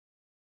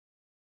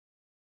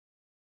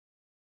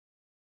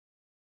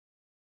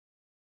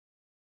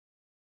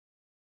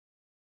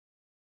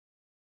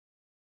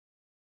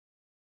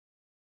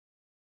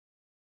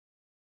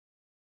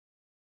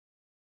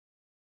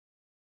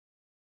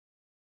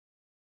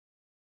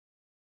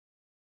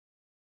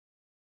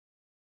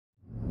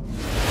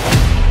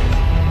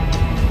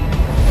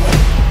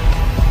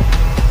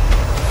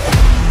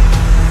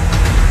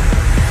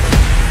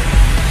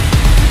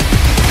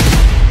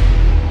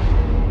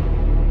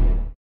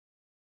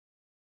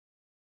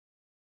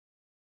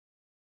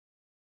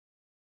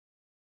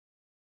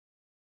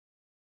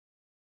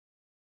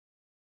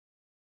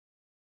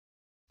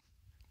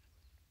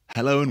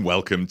Hello and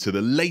welcome to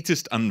the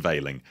latest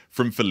unveiling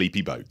from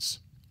Filippi Boats.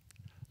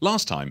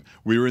 Last time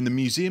we were in the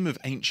Museum of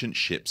Ancient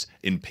Ships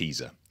in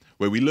Pisa,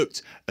 where we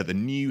looked at the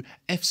new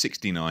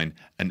F69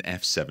 and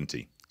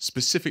F70,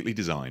 specifically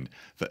designed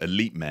for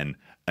elite men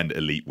and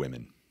elite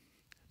women.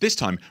 This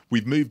time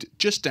we've moved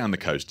just down the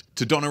coast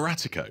to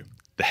Donneratico,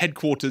 the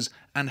headquarters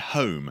and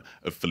home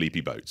of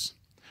Filippi Boats.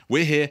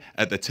 We're here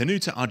at the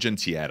Tenuta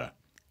Argentiera,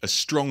 a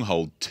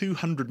stronghold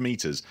 200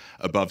 metres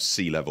above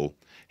sea level,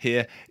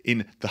 here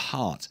in the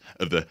heart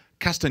of the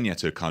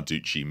Castagneto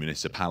Carducci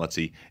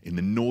municipality in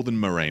the northern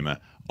Maremma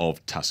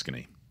of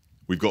Tuscany.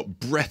 We've got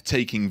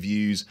breathtaking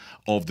views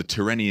of the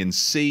Tyrrhenian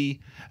Sea,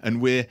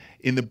 and we're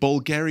in the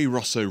Bolgheri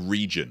Rosso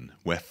region,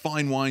 where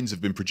fine wines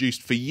have been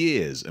produced for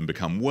years and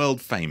become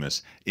world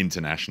famous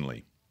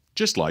internationally.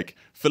 Just like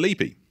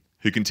Filippi,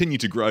 who continue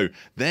to grow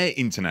their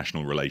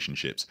international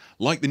relationships,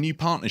 like the new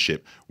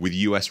partnership with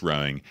US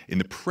Rowing in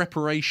the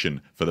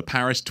preparation for the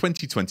Paris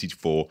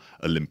 2024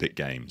 Olympic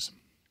Games.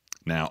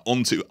 Now,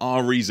 on to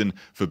our reason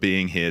for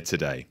being here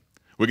today.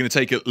 We're going to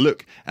take a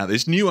look at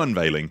this new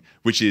unveiling,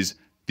 which is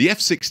the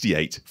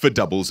F68 for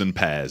doubles and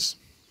pairs.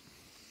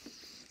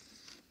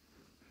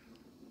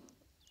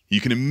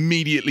 You can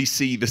immediately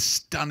see the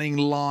stunning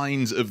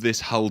lines of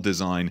this hull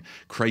design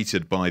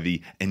created by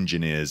the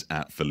engineers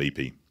at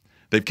Filippi.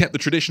 They've kept the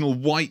traditional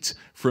white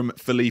from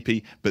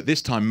Filippi, but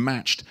this time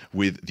matched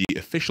with the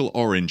official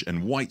orange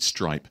and white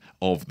stripe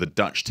of the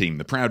Dutch team,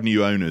 the proud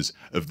new owners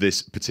of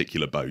this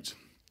particular boat.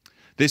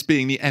 This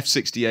being the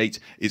F68,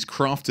 it's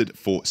crafted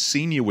for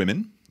senior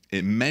women.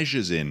 It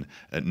measures in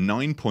at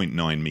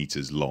 9.9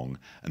 metres long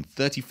and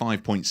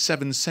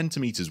 35.7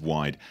 centimetres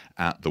wide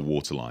at the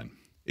waterline.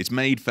 It's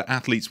made for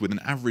athletes with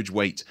an average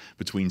weight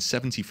between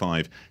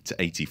 75 to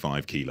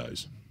 85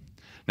 kilos.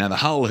 Now, the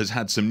hull has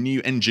had some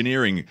new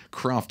engineering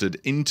crafted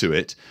into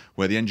it,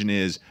 where the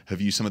engineers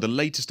have used some of the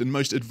latest and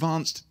most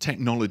advanced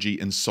technology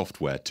and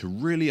software to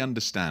really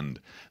understand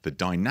the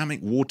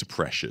dynamic water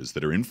pressures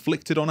that are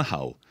inflicted on a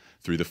hull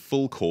through the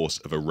full course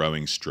of a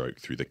rowing stroke,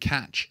 through the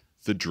catch,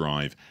 the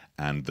drive,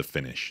 and the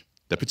finish.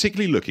 They're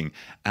particularly looking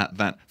at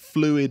that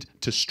fluid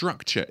to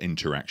structure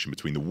interaction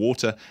between the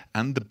water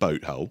and the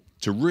boat hull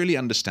to really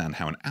understand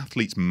how an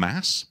athlete's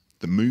mass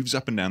that moves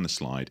up and down the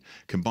slide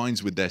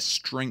combines with their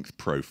strength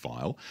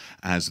profile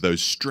as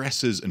those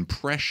stresses and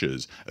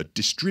pressures are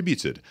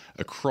distributed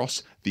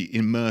across the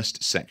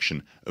immersed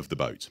section of the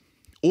boat.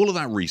 All of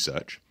that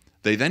research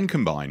they then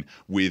combine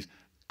with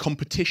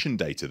competition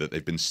data that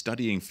they've been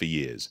studying for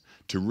years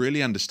to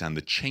really understand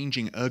the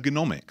changing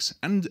ergonomics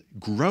and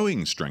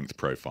growing strength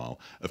profile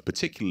of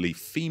particularly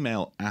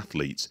female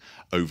athletes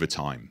over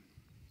time.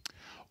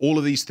 All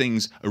of these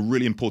things are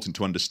really important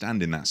to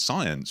understand in that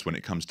science when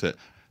it comes to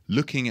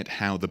looking at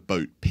how the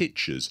boat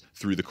pitches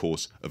through the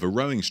course of a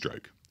rowing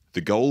stroke. The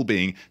goal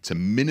being to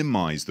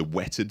minimize the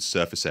wetted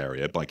surface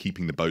area by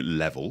keeping the boat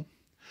level,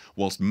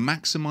 whilst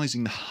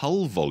maximising the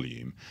hull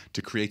volume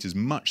to create as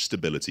much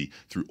stability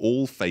through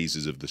all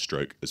phases of the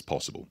stroke as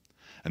possible.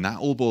 And that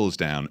all boils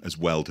down as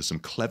well to some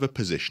clever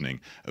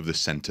positioning of the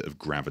centre of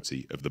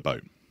gravity of the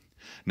boat.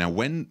 Now,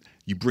 when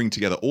you bring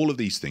together all of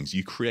these things,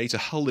 you create a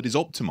hull that is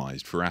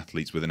optimised for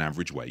athletes with an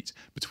average weight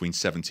between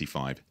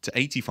 75 to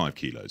 85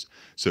 kilos.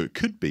 So it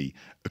could be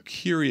a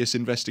curious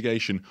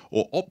investigation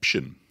or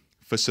option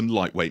for some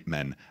lightweight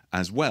men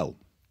as well.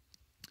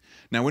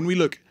 Now, when we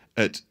look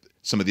at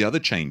some of the other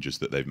changes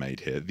that they've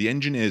made here, the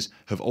engineers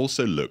have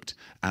also looked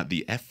at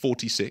the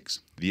F46,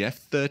 the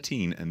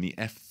F13 and the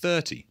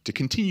F30 to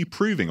continue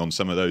proving on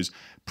some of those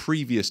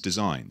previous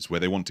designs where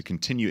they want to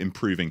continue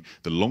improving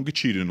the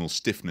longitudinal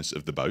stiffness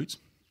of the boat.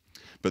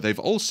 But they've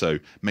also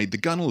made the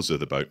gunnels of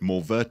the boat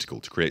more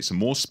vertical to create some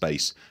more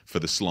space for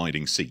the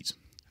sliding seat.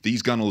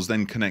 These gunnels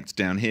then connect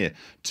down here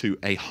to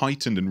a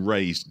heightened and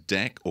raised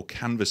deck or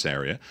canvas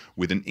area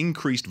with an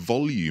increased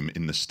volume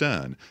in the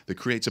stern that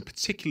creates a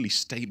particularly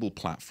stable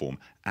platform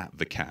at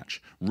the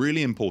catch.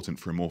 Really important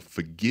for a more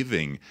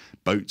forgiving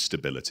boat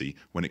stability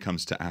when it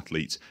comes to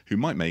athletes who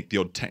might make the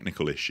odd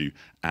technical issue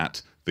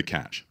at the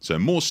catch. So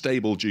more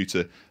stable due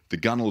to the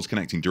gunnels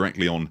connecting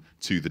directly on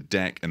to the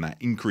deck and that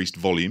increased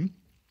volume.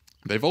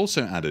 They've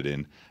also added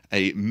in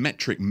a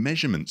metric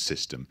measurement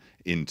system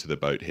into the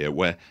boat here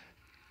where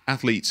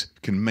athletes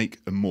can make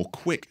a more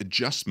quick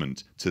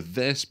adjustment to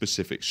their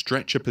specific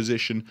stretcher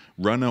position,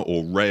 runner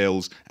or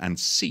rails, and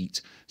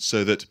seat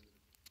so that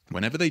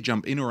whenever they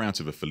jump in or out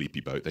of a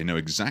Filippi boat, they know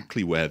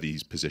exactly where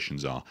these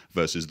positions are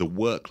versus the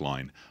work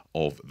line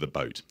of the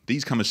boat.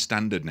 These come as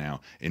standard now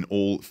in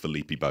all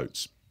Filippi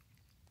boats.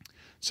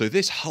 So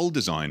this hull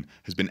design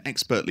has been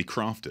expertly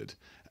crafted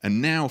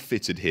and now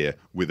fitted here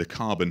with a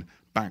carbon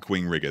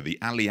backwing rigger, the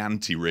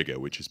Alianti rigger,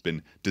 which has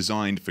been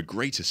designed for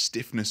greater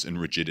stiffness and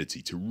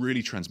rigidity to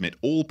really transmit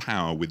all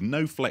power with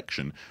no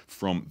flexion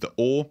from the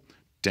oar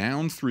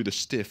down through the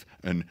stiff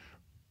and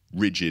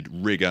rigid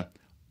rigger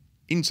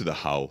into the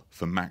hull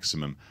for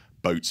maximum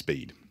boat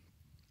speed.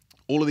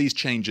 All of these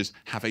changes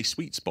have a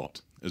sweet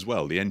spot as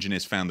well. The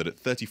engineers found that at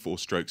 34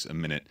 strokes a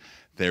minute,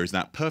 there is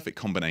that perfect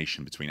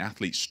combination between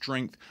athlete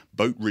strength,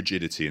 boat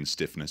rigidity and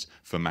stiffness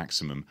for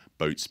maximum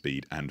boat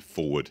speed and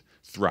forward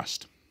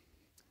thrust.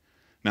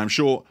 Now, I'm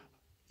sure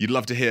you'd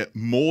love to hear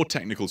more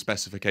technical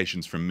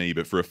specifications from me,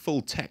 but for a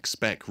full tech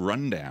spec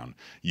rundown,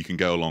 you can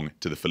go along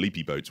to the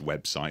Filippi Boats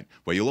website,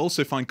 where you'll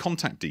also find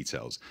contact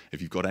details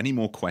if you've got any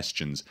more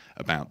questions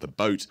about the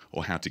boat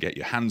or how to get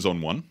your hands on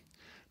one.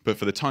 But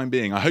for the time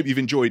being, I hope you've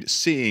enjoyed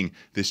seeing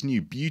this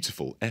new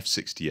beautiful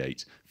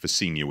F68 for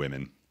senior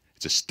women.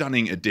 It's a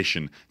stunning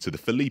addition to the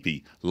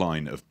Filippi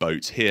line of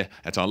boats here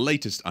at our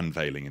latest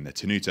unveiling in the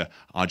Tenuta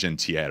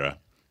Argentiera.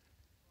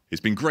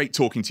 It's been great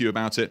talking to you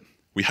about it.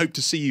 We hope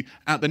to see you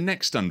at the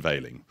next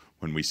unveiling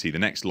when we see the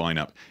next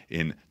lineup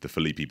in the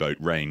Filippi boat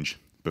range.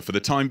 But for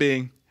the time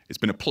being, it's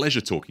been a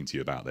pleasure talking to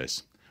you about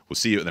this. We'll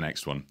see you at the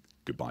next one.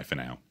 Goodbye for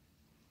now.